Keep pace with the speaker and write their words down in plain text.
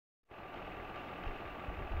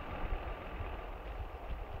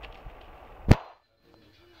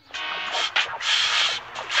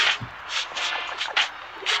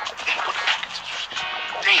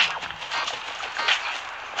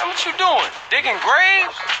doing? Digging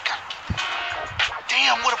graves?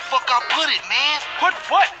 Damn, where the fuck I put it, man? Put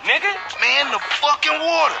what, nigga? Man, the fucking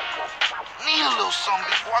water. Need a little something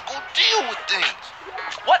before I go deal with things.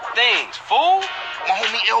 What things, fool? My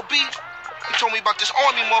homie LB, he told me about this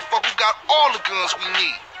army motherfucker who got all the guns we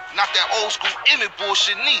need. Not that old school Emmett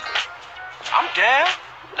bullshit neither. I'm down.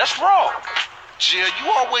 Let's roll. Jill,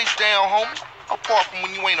 you always down, homie. Apart from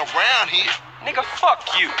when you ain't around here. Nigga, fuck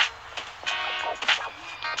you.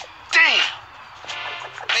 Damn.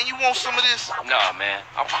 Man, you want some of this? Nah, man.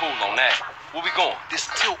 I'm cool on that. Where we going? This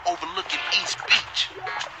tilt overlooking East Beach.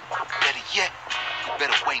 Better yet, you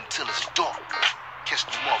better wait until it's dark. Catch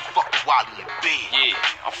the motherfucker while he in bed.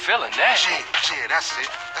 Yeah, I'm feeling that. Yeah, that's it.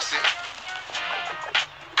 That's it.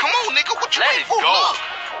 Come on, nigga. What you Let waiting it for? go. Look.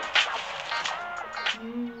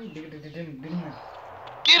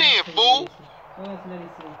 Get in, fool.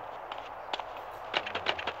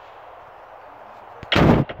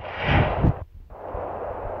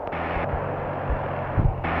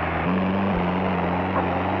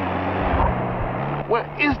 Where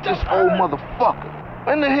is this old motherfucker?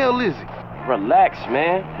 When the hell is he? Relax,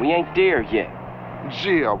 man. We ain't there yet.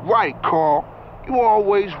 Yeah, right, Carl. You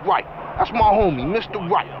always right. That's my homie, Mr.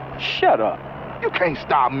 Right. Shut up. You can't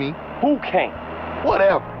stop me. Who can't?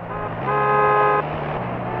 Whatever.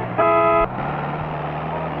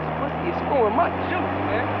 Pussy is screwing my juice,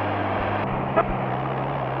 man.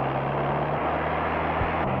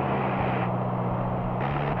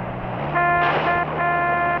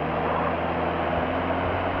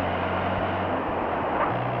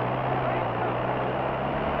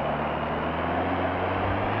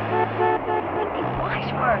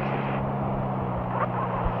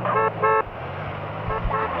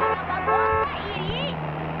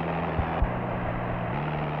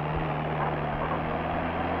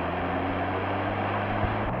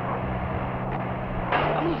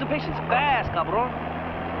 I'm losing patience fast, cabrón.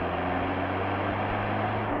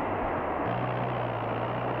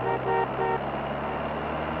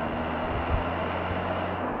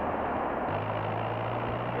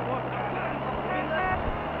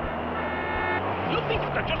 You think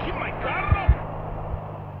that just hit my carro?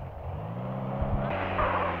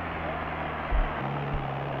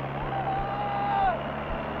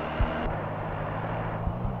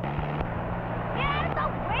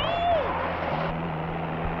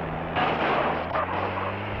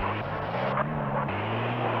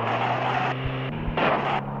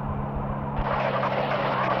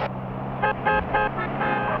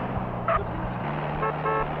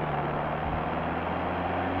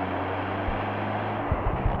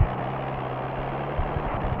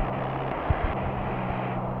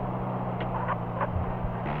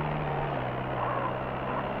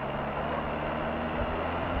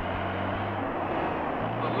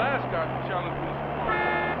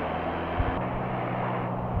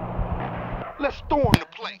 Let's storm the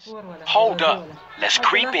place. Hold up. Let's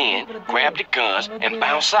creep in, grab the guns, and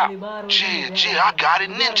bounce out. Yeah, I got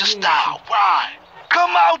it ninja style. Right.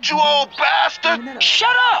 Come out, you old bastard.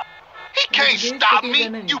 Shut up! He can't stop me,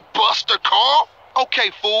 you buster, Carl.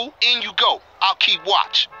 Okay, fool, in you go. I'll keep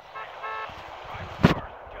watch.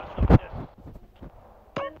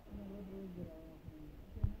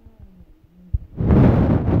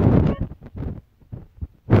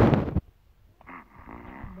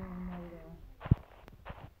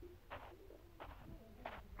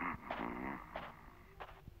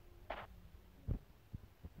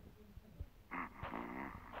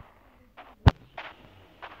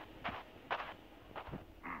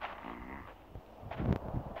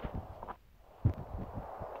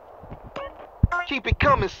 Keep it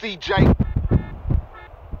coming, CJ.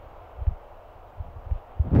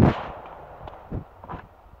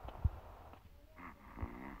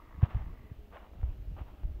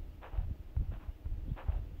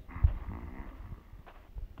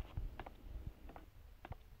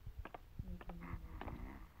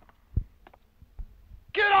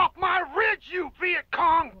 Get off my ridge, you Viet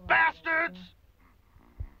Cong bastards!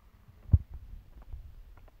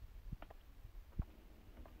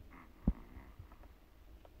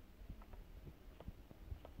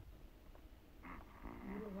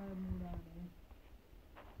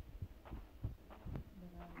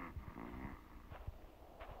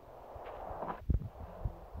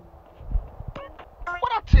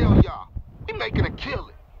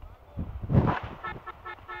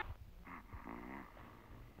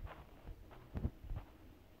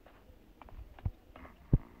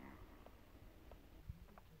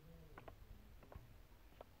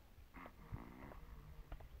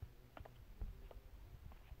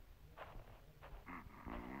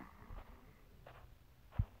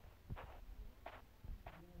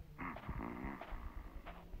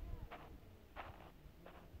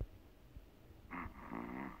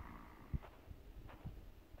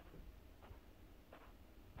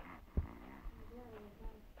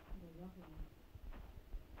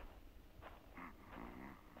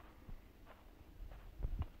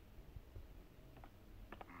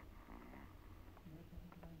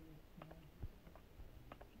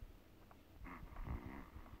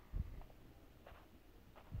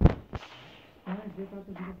 You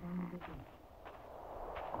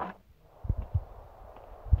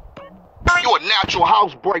a natural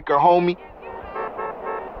housebreaker, homie.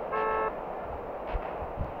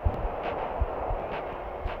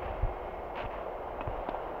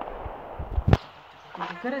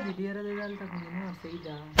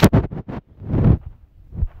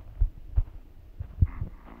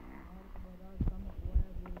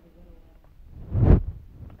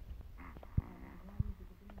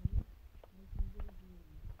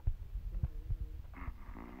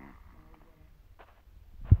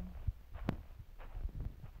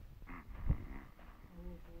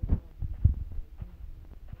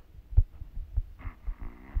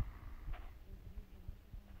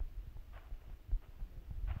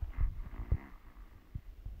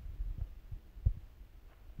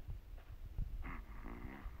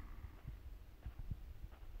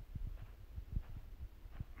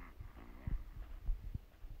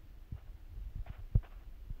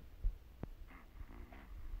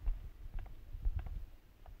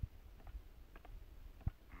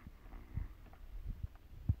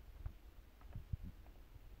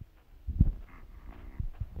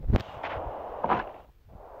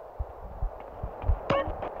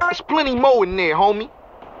 There's plenty more in there, homie.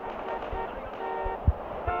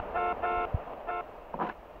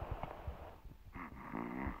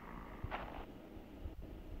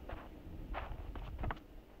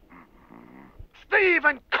 Steve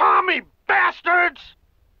and commie bastards!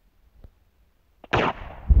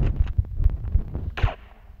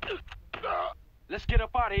 Let's get up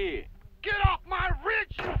out of here. Get off my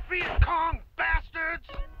ridge, you Viet Cong bastards!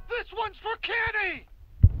 This one's for Kenny!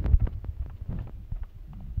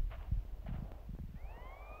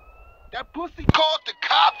 That pussy called the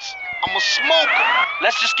cops? I'ma smoke him.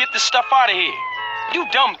 Let's just get this stuff out of here. You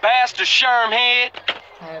dumb bastard, Shermhead.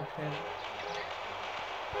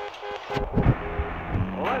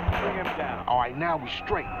 Let's bring him down. All right, now we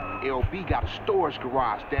straight. LB got a storage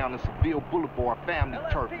garage down in Seville Boulevard, family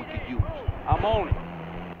turf we could use. I'm on it.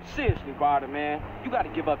 Seriously, Ryder, man. You gotta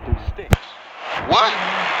give up them sticks. What?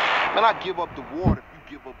 Man, I give up the water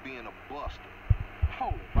if you give up being a buster.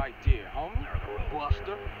 Hold it right there, homie.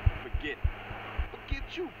 Buster. Forget it.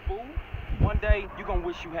 Forget you, fool. One day, you gonna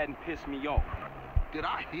wish you hadn't pissed me off. Did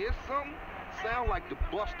I hear something? Sound like the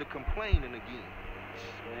buster complaining again.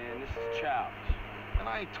 Man, this is childish. And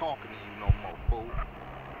I ain't talking to you no more, fool.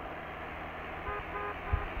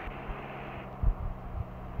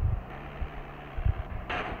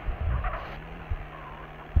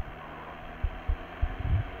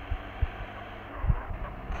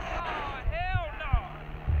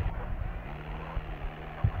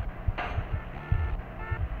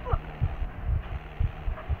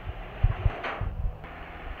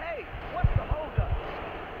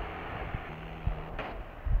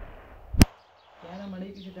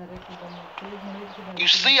 You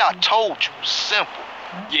see, I told you. Simple.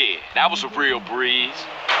 Yeah, that was a real breeze.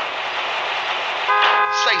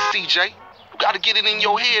 Say, CJ, you gotta get it in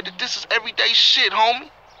your head that this is everyday shit, homie.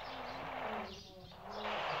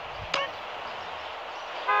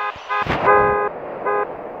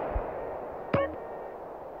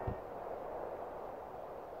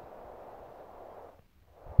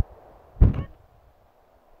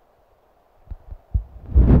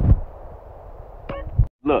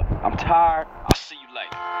 Look, I'm tired. I'll see you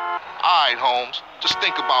later. All right, Holmes. Just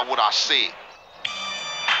think about what I said.